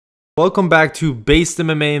Welcome back to Based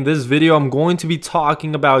MMA. In this video, I'm going to be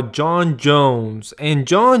talking about Jon Jones. And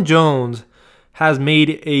Jon Jones has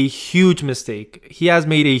made a huge mistake. He has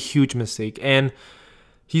made a huge mistake. And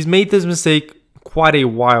he's made this mistake quite a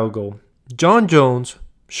while ago. Jon Jones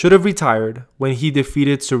should have retired when he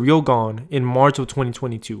defeated Ciryl Gane in March of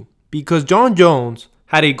 2022. Because Jon Jones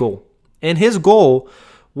had a goal. And his goal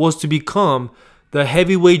was to become the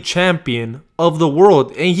heavyweight champion of the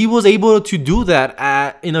world, and he was able to do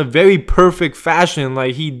that in a very perfect fashion.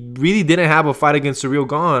 Like, he really didn't have a fight against Ciryl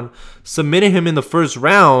Gane, submitted him in the first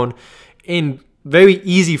round in very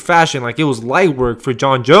easy fashion. Like, it was light work for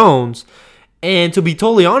Jon Jones. And to be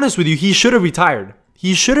totally honest with you, he should have retired.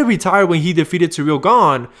 He should have retired when he defeated Ciryl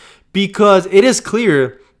Gane, because it is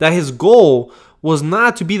clear that his goal was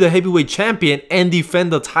not to be the heavyweight champion and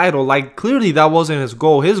defend the title. Like, clearly that wasn't his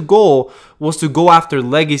goal. His goal was to go after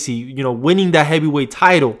legacy, winning that heavyweight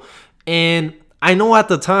title. And I know at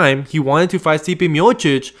the time he wanted to fight Stipe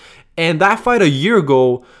Miocic, and that fight a year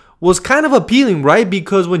ago was kind of appealing, right?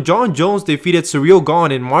 Because when Jon Jones defeated Ciryl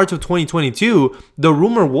Gane in March of 2022, the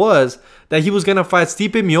rumor was that he was going to fight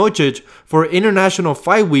Stipe Miocic for International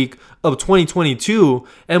Fight Week of 2022.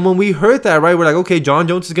 And when we heard that, right, we're like, okay, Jon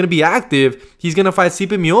Jones is going to be active. He's going to fight Stipe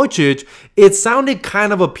Miocic. It sounded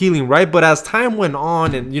kind of appealing, right? But as time went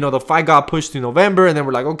on and, the fight got pushed to November, and then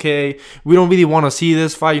we're like, okay, we don't really want to see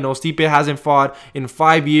this fight. Stipe hasn't fought in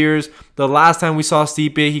 5 years. The last time we saw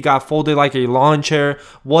Stipe, he got folded like a lawn chair.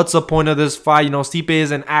 What's the point of this fight? Stipe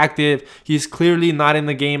isn't active. He's clearly not in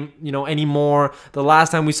the game, anymore. The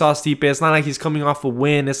last time we saw Stipe, it's not like he's coming off a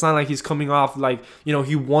win. It's not like he's coming off like,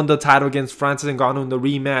 he won the title against Francis Ngannou in the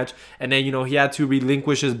rematch, and then, he had to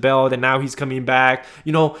relinquish his belt, and now he's coming back.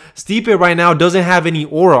 Stipe right now doesn't have any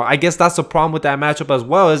aura. I guess that's the problem with that matchup as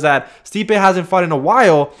well, is that Stipe hasn't fought in a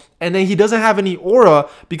while, and then he doesn't have any aura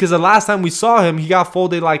because the last time we saw him, he got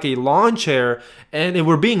folded like a lawn chair. And if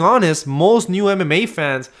we're being honest, most new MMA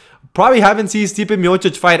fans probably haven't seen Stipe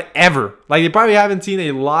Miocic fight ever. Like, they probably haven't seen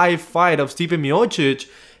a live fight of Stipe Miocic,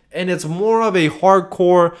 and it's more of a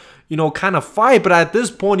hardcore, kind of fight. But at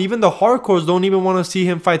this point, even the hardcores don't even want to see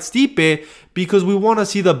him fight Stipe, because we want to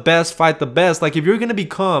see the best fight the best. Like, if you're going to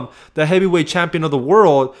become the heavyweight champion of the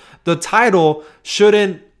world, the title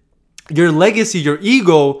shouldn't, your legacy, your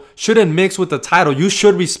ego shouldn't mix with the title. You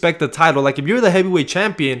should respect the title. Like, if you're the heavyweight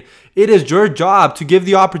champion, it is your job to give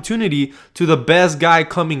the opportunity to the best guy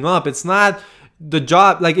coming up. It's not the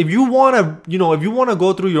job. Like, if you want to, if you want to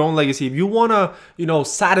go through your own legacy, if you want to,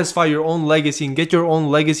 satisfy your own legacy and get your own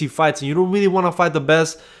legacy fights, and you don't really want to fight the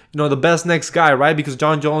best, the best next guy, right? Because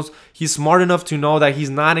Jon Jones, he's smart enough to know that he's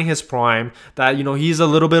not in his prime, that, he's a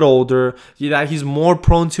little bit older, that he's more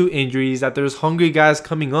prone to injuries, that there's hungry guys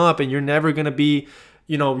coming up, and you're never going to be,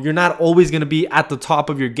 you're not always going to be at the top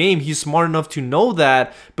of your game. He's smart enough to know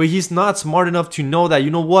that, but he's not smart enough to know that,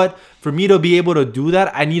 what, for me to be able to do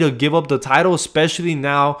that, I need to give up the title, especially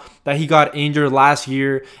now that he got injured last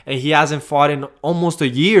year and he hasn't fought in almost a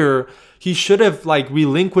year. He should have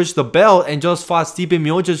relinquished the belt and just fought Stipe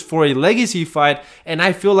Miocic for a legacy fight, and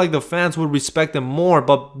I feel like the fans would respect him more.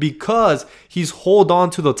 But because he's hold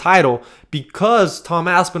on to the title, because Tom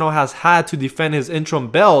Aspinall has had to defend his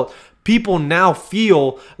interim belt, people now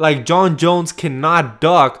feel like Jon Jones cannot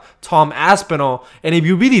duck Tom Aspinall. And if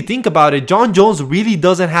you really think about it, Jon Jones really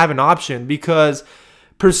doesn't have an option, because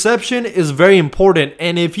perception is very important.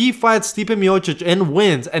 And if he fights Stipe Miocic and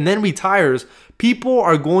wins and then retires, people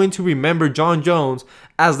are going to remember Jon Jones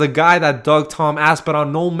as the guy that dug Tom Aspinall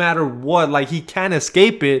no matter what. Like, he can't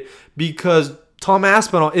escape it, because Tom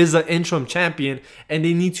Aspinall is the interim champion and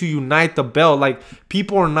they need to unite the belt. Like,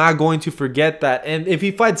 people are not going to forget that. And if he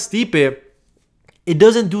fights Stipe, it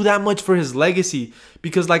doesn't do that much for his legacy,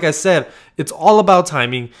 because like I said, it's all about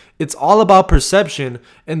timing. It's all about perception.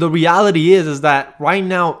 And the reality is that right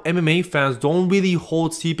now, MMA fans don't really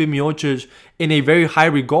hold Stipe Miocic in a very high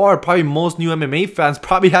regard. Probably most new MMA fans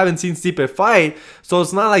probably haven't seen Stipe fight. So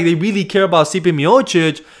it's not like they really care about Stipe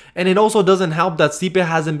Miocic. And it also doesn't help that Stipe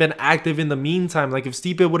hasn't been active in the meantime. Like, if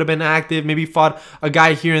Stipe would have been active, maybe fought a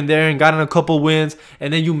guy here and there and gotten a couple wins,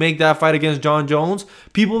 and then you make that fight against Jon Jones,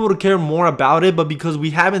 people would care more about it. But because we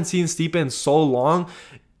haven't seen Stipe in so long,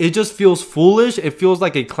 it just feels foolish. It feels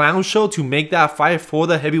like a clown show to make that fight for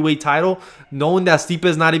the heavyweight title, knowing that Stipe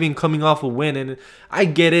is not even coming off a win. And I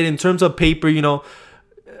get it, in terms of paper,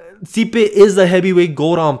 Stipe is the heavyweight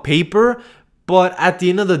GOAT on paper, But at the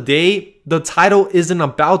end of the day, the title isn't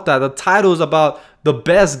about that. The title is about the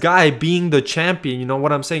best guy being the champion. You know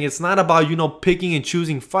what I'm saying? It's not about, you know, picking and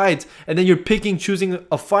choosing fights, and then you're picking, choosing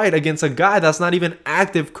a fight against a guy that's not even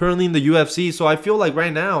active currently in the UFC. So I feel like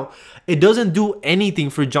right now, it doesn't do anything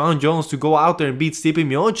for Jon Jones to go out there and beat Stipe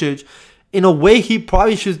Miocic. In a way, he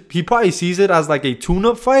probably sees it as like a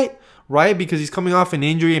tune-up fight, right? Because he's coming off an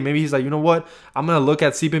injury, and maybe he's like, you know what? I'm going to look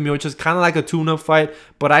at Stipe Miocic kind of like a tune-up fight,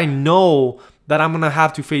 but I know that I'm going to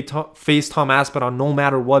have to face Tom Aspinall no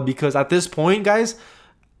matter what, because at this point, guys,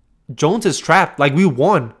 Jones is trapped. Like, we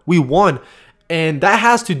won. And that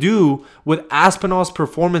has to do with Aspinall's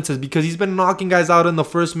performances, because he's been knocking guys out in the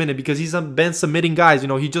first minute, because he's been submitting guys. You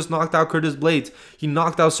know, he just knocked out Curtis Blades. He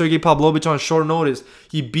knocked out Sergey Pavlovich on short notice.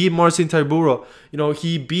 He beat Marcin Tybura. You know,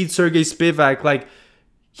 he beat Sergey Spivak. Like,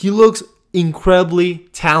 he looks incredibly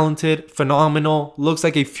talented, phenomenal, looks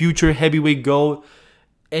like a future heavyweight GOAT.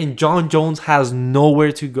 And Jon Jones has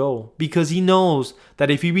nowhere to go, because he knows that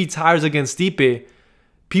if he retires against Stipe,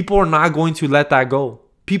 people are not going to let that go.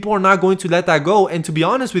 People are not going to let that go. And to be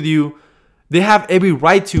honest with you, they have every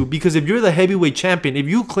right to, because if you're the heavyweight champion, if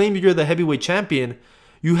you claim you're the heavyweight champion,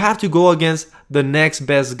 you have to go against the next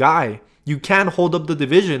best guy. You can't hold up the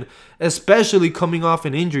division, especially coming off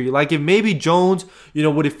an injury. Like, if maybe Jones, you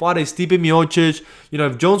know, would have fought a Stipe Miocic, you know,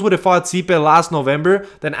 if Jones would have fought Stipe last November,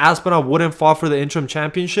 then Aspinall wouldn't fought for the interim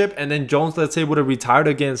championship, and then Jones, let's say, would have retired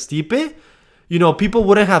against Stipe, you know, people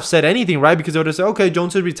wouldn't have said anything, right? Because they would have said, okay,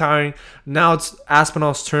 Jones is retiring. Now it's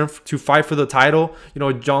Aspinall's turn to fight for the title. You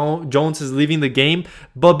know, Jones is leaving the game.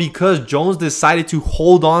 But because Jones decided to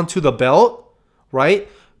hold on to the belt, right?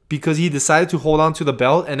 Because he decided to hold on to the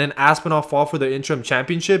belt, and then Aspinall fought for the interim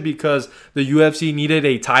championship because the UFC needed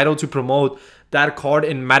a title to promote that card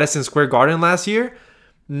in Madison Square Garden last year.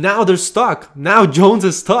 Now they're stuck. Now Jones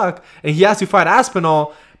is stuck, and he has to fight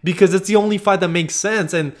Aspinall because it's the only fight that makes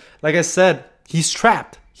sense. And like I said, he's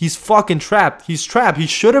trapped. He's fucking trapped. He's trapped. He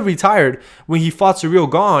should have retired when he fought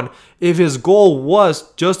Ciryl Gane if his goal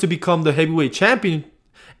was just to become the heavyweight champion,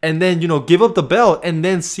 and then, you know, give up the belt and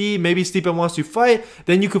then see maybe Stipe wants to fight.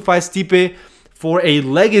 Then you could fight Stipe for a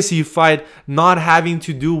legacy fight, not having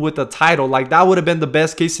to do with the title. Like, that would have been the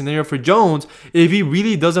best case scenario for Jones if he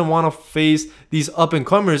really doesn't want to face these up and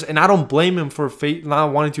comers. And I don't blame him for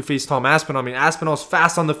not wanting to face Tom Aspinall. I mean, Aspinall's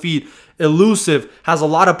fast on the feet, elusive, has a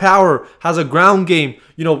lot of power, has a ground game,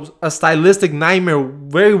 you know, a stylistic nightmare,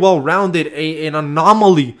 very well rounded, an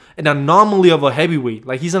anomaly of a heavyweight.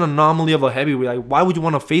 Like, he's an anomaly of a heavyweight. Like, why would you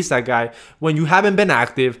want to face that guy when you haven't been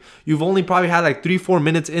active? You've only probably had like 3-4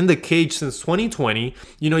 minutes in the cage since 2020.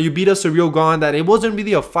 You know, you beat a Ciryl Gane that it wasn't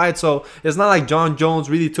really a fight, so it's not like Jon Jones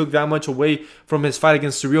really took that much away from his fight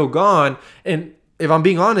against Ciryl Gane. And if I'm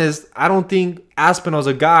being honest, I don't think Aspinall's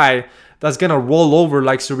a guy that's going to roll over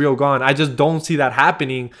like Ciryl Gane. I just don't see that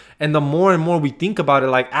happening. And the more and more we think about it,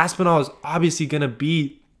 like, Aspinall is obviously going to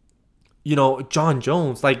beat, you know, Jon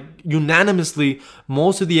Jones. Like, unanimously,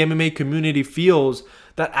 most of the MMA community feels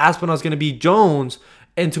that Aspinall is going to beat Jones.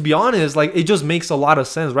 And to be honest, like, it just makes a lot of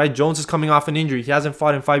sense, right? Jones is coming off an injury. He hasn't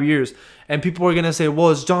fought in 5 years. And people are going to say, well,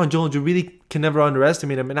 it's Jon Jones. You really can never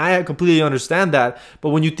underestimate him. And I completely understand that. But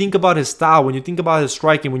when you think about his style, when you think about his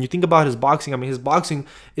striking, when you think about his boxing, I mean, his boxing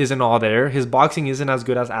isn't all there. His boxing isn't as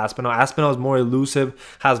good as Aspinall. Aspinall is more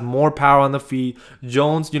elusive, has more power on the feet.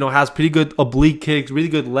 Jones, you know, has pretty good oblique kicks, really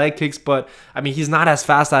good leg kicks. But, I mean, he's not as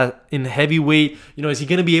fast as in heavyweight. You know, is he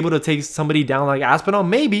going to be able to take somebody down like Aspinall?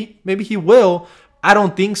 Maybe. Maybe he will. I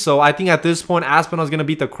don't think so. I think at this point, Aspinall is going to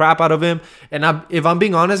beat the crap out of him. And if I'm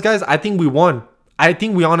being honest, guys, I think we won. I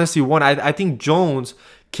think we honestly won. I think Jones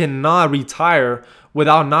cannot retire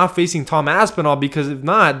without not facing Tom Aspinall, because if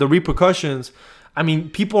not, the repercussions, I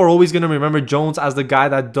mean, people are always going to remember Jones as the guy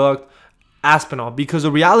that ducked Aspinall, because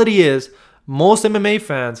the reality is most MMA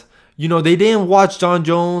fans, you know, they didn't watch Jon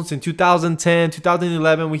Jones in 2010,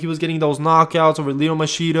 2011 when he was getting those knockouts over Leo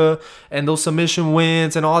Machida and those submission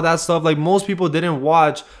wins and all that stuff. Like, most people didn't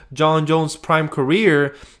watch Jon Jones' prime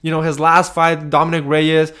career. You know, his last fight, Dominic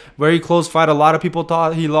Reyes, very close fight. A lot of people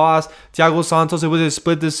thought he lost. Thiago Santos, it was a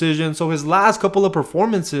split decision. So his last couple of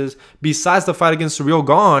performances, besides the fight against Ciryl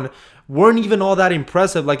Gane, weren't even all that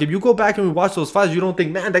impressive. Like, if you go back and we watch those fights, you don't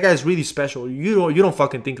think, man, that guy's really special. You don't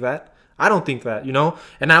fucking think that. I don't think that, you know.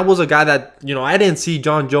 And I was a guy that, you know, I didn't see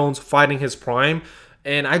Jon Jones fighting his prime.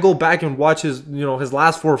 And I go back and watch his, you know, his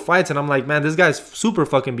last 4 fights, and I'm like, man, this guy's super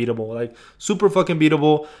fucking beatable. Like, super fucking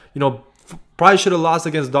beatable. You know, probably should have lost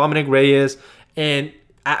against Dominic Reyes. And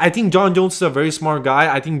I think Jon Jones is a very smart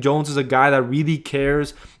guy. I think Jones is a guy that really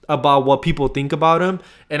cares about what people think about him.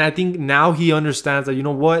 And I think now he understands that, you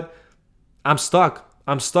know what, I'm stuck.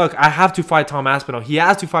 I'm stuck. I have to fight Tom Aspinall. He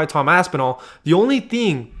has to fight Tom Aspinall. The only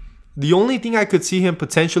thing I could see him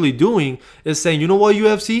potentially doing is saying, you know what,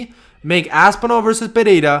 UFC, make Aspinall versus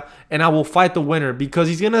Pereira, and I will fight the winner, because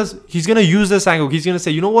he's gonna use this angle. He's gonna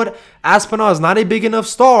say, you know what, Aspinall is not a big enough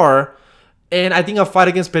star, and I think a fight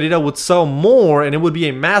against Pereira would sell more, and it would be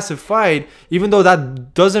a massive fight, even though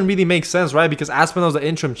that doesn't really make sense, right? Because Aspinall's the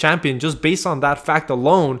interim champion. Just based on that fact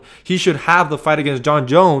alone, he should have the fight against Jon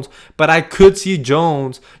Jones. But I could see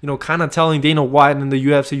Jones, kind of telling Dana White and the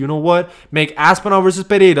UFC, you know what? Make Aspinall versus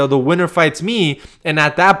Pereira. The winner fights me. And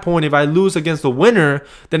at that point, if I lose against the winner,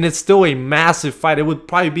 then it's still a massive fight. It would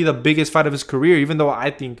probably be the biggest fight of his career, even though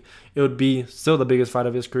I think it would be still the biggest fight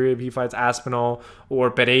of his career if he fights Aspinall or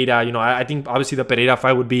Pereira. I think obviously the Pereira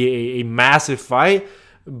fight would be a massive fight,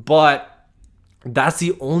 but that's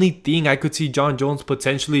the only thing I could see Jon Jones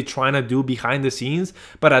potentially trying to do behind the scenes.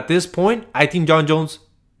 But at this point, I think Jon Jones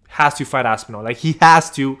has to fight Aspinall. Like, he has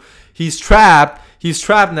to. He's trapped. He's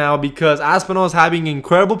trapped now because Aspinall is having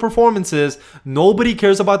incredible performances. Nobody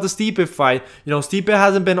cares about the Stipe fight. Stipe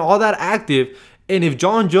hasn't been all that active. And if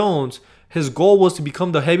Jon Jones, his goal was to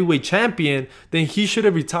become the heavyweight champion, then he should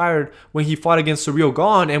have retired when he fought against Ciryl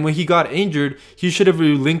Gane. And when he got injured, he should have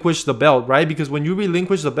relinquished the belt, right? Because when you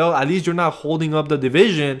relinquish the belt, at least you're not holding up the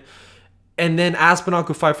division. And then Aspinall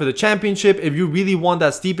could fight for the championship. If you really want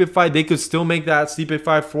that Stipe fight, they could still make that Stipe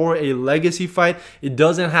fight for a legacy fight. It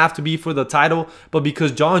doesn't have to be for the title. But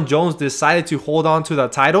because Jon Jones decided to hold on to the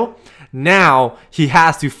title, now he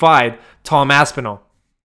has to fight Tom Aspinall.